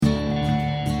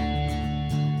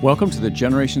Welcome to the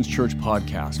Generations Church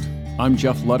podcast. I'm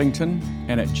Jeff Luddington,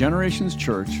 and at Generations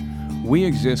Church, we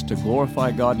exist to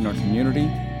glorify God in our community,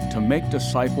 to make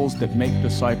disciples that make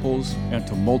disciples, and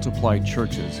to multiply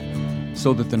churches,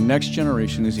 so that the next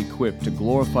generation is equipped to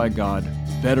glorify God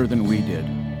better than we did.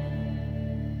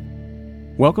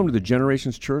 Welcome to the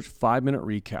Generations Church 5-minute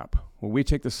recap, where we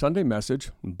take the Sunday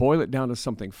message and boil it down to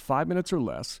something 5 minutes or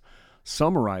less,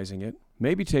 summarizing it,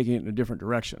 maybe taking it in a different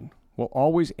direction, while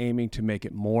always aiming to make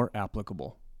it more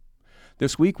applicable.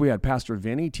 This week we had Pastor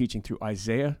Vinny teaching through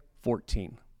Isaiah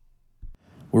 14.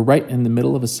 We're right in the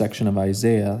middle of a section of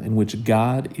Isaiah in which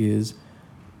God is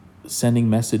sending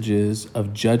messages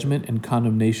of judgment and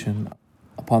condemnation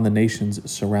upon the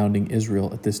nations surrounding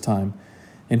Israel at this time.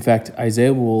 In fact,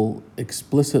 Isaiah will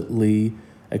explicitly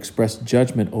express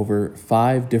judgment over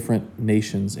 5 different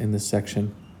nations in this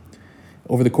section.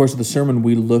 Over the course of the sermon,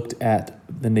 we looked at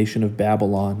the nation of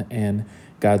Babylon and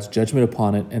God's judgment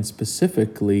upon it, and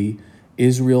specifically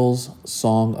Israel's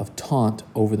song of taunt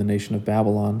over the nation of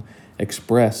Babylon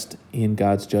expressed in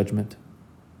God's judgment.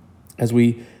 As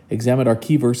we examined our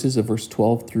key verses of verse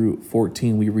 12 through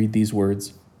 14, we read these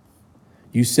words.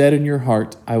 You said in your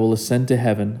heart, I will ascend to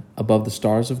heaven, above the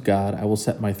stars of God, I will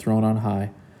set my throne on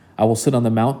high. I will sit on the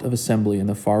mount of assembly in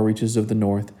the far reaches of the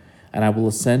north, and I will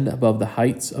ascend above the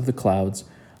heights of the clouds.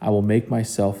 I will make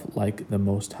myself like the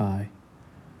Most High.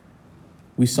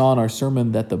 We saw in our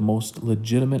sermon that the most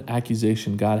legitimate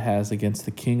accusation God has against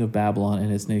the king of Babylon and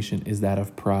his nation is that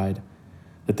of pride,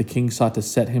 that the king sought to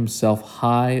set himself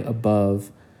high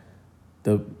above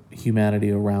the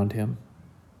humanity around him,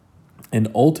 and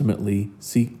ultimately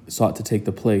sought to take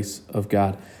the place of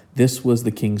God. This was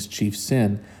the king's chief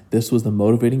sin. This was the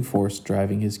motivating force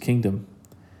driving his kingdom.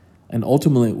 And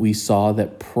ultimately, we saw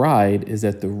that pride is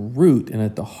at the root and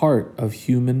at the heart of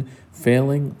human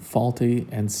failing, faulty,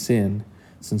 and sin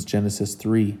since Genesis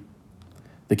 3.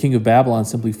 The king of Babylon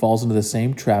simply falls into the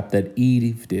same trap that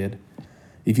Eve did.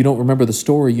 If you don't remember the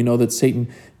story, you know that Satan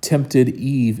tempted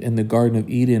Eve in the Garden of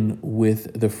Eden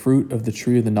with the fruit of the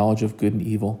tree of the knowledge of good and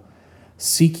evil,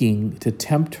 seeking to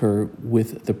tempt her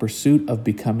with the pursuit of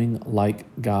becoming like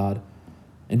God.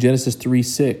 In Genesis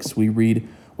 3:6, we read,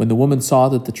 when the woman saw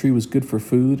that the tree was good for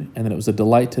food, and that it was a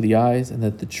delight to the eyes, and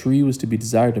that the tree was to be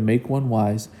desired to make one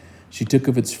wise, she took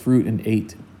of its fruit and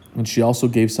ate. And she also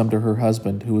gave some to her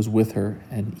husband who was with her,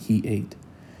 and he ate.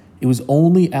 It was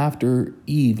only after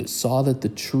Eve saw that the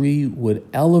tree would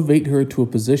elevate her to a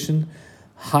position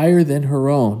higher than her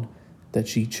own that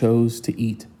she chose to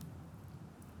eat.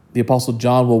 The Apostle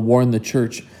John will warn the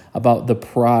church about the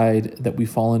pride that we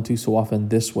fall into so often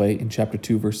this way in chapter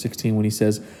 2, verse 16, when he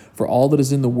says, for all that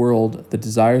is in the world, the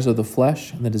desires of the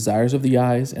flesh and the desires of the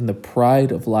eyes and the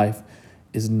pride of life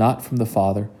is not from the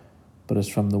Father, but is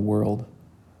from the world.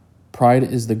 Pride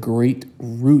is the great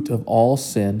root of all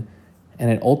sin,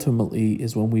 and it ultimately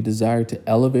is when we desire to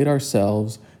elevate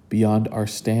ourselves beyond our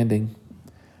standing.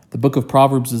 The book of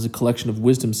Proverbs is a collection of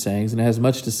wisdom sayings, and it has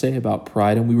much to say about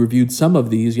pride, and we reviewed some of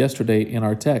these yesterday in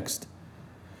our text.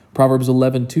 Proverbs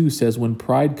 11:2 says, when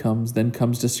pride comes, then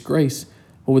comes disgrace,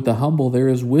 but with the humble there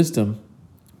is wisdom.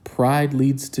 Pride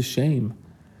leads to shame.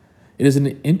 It is an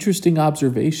interesting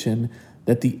observation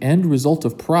that the end result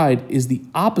of pride is the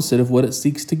opposite of what it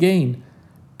seeks to gain.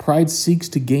 Pride seeks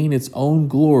to gain its own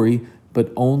glory,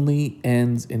 but only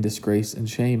ends in disgrace and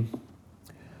shame.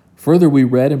 Further, we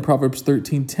read in Proverbs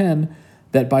 13:10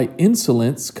 that by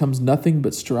insolence comes nothing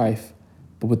but strife,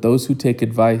 but with those who take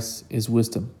advice is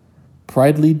wisdom.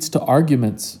 Pride leads to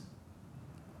arguments.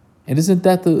 And isn't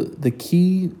that the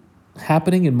key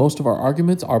happening in most of our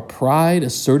arguments? Our pride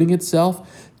asserting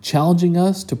itself, challenging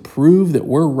us to prove that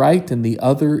we're right and the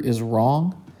other is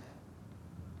wrong.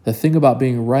 The thing about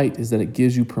being right is that it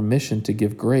gives you permission to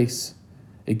give grace.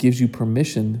 It gives you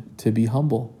permission to be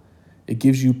humble. It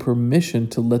gives you permission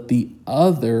to let the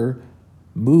other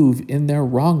move in their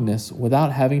wrongness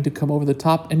without having to come over the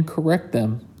top and correct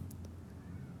them.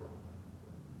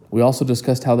 We also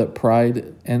discussed how that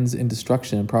pride ends in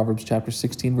destruction in Proverbs chapter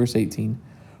 16, verse 18.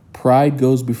 Pride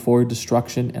goes before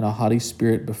destruction and a haughty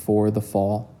spirit before the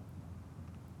fall.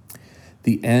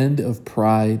 The end of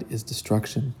pride is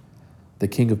destruction. The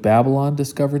king of Babylon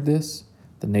discovered this.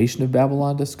 The nation of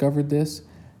Babylon discovered this.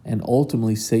 And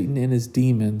ultimately, Satan and his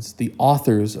demons, the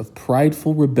authors of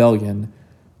prideful rebellion,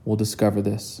 will discover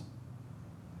this.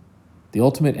 The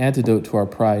ultimate antidote to our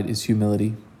pride is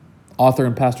humility. Author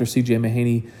and pastor C.J.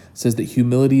 Mahaney says that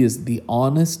humility is the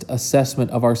honest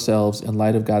assessment of ourselves in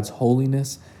light of God's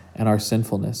holiness and our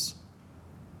sinfulness.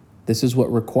 This is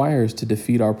what requires to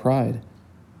defeat our pride,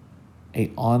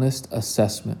 an honest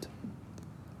assessment.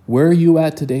 Where are you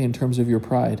at today in terms of your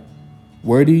pride?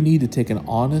 Where do you need to take an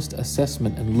honest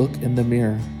assessment and look in the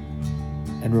mirror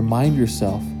and remind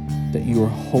yourself that you are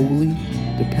wholly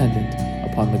dependent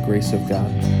upon the grace of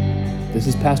God? This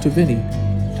is Pastor Vinny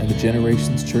and the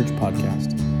Generations Church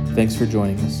podcast. Thanks for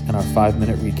joining us in our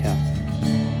 5-minute recap.